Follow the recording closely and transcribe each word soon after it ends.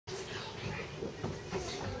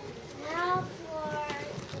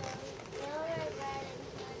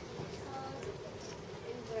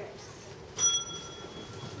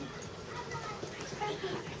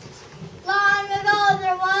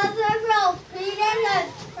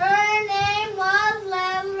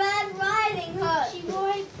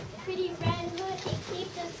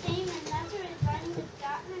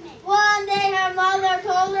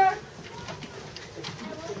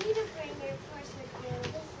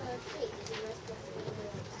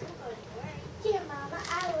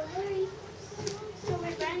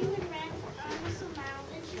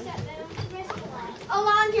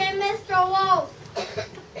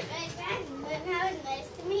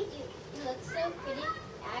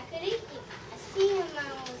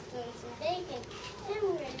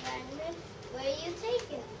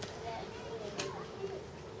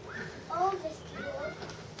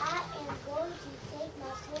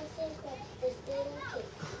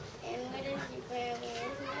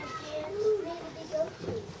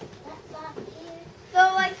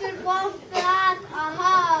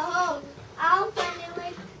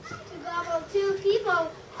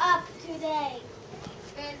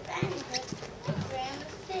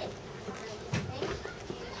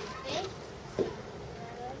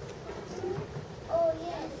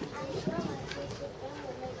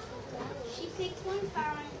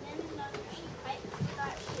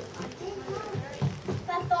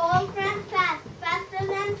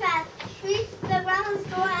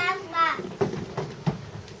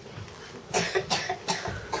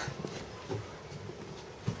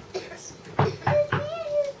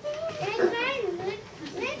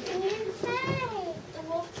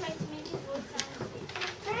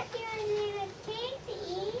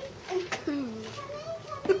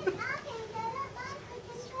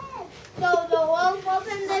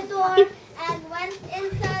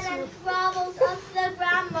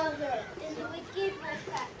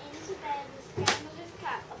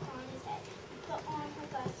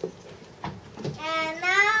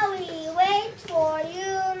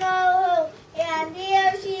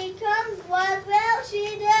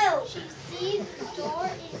She sees the door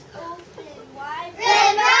is open wide.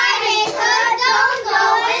 Red Riding Hood, don't go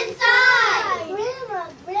inside!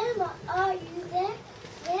 Grandma, are you there?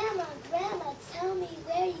 Grandma, tell me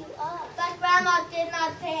where you are. But Grandma did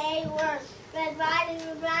not say a word. Red Riding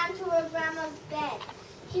Hood ran to her grandma's bed.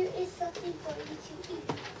 Here is something for you to eat.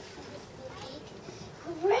 See this little cake?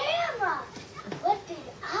 Grandma, what big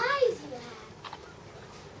eyes you have.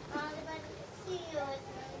 Everybody can see you.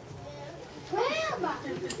 Grandma,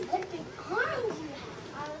 what big arms you have.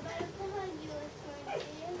 Everybody can hug you.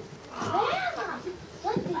 Grandma,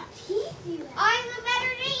 what big teeth you have. I'm the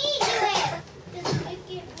better to eat you with. This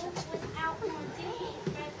wicked wolf was out on a date.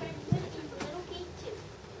 Red Riding Hood and the little cake too.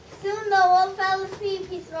 Soon the wolf fell asleep.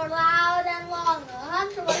 He snored loud and long. The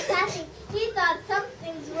hunter was passing. He thought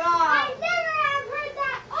something's wrong. I never have heard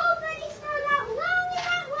that. Oh, but he snored out long and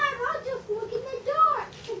out loud. I'll just look in the door.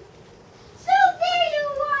 So there you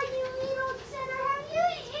are, you little sinner. Have you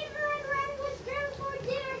eaten Red Riding Hood's girl for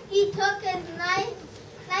dinner? He took his knife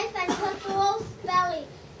and cut the wolf's belly.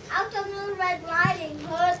 Out of the Red Riding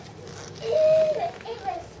Hood. Ew, it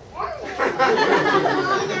was smelly.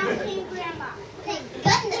 Oh,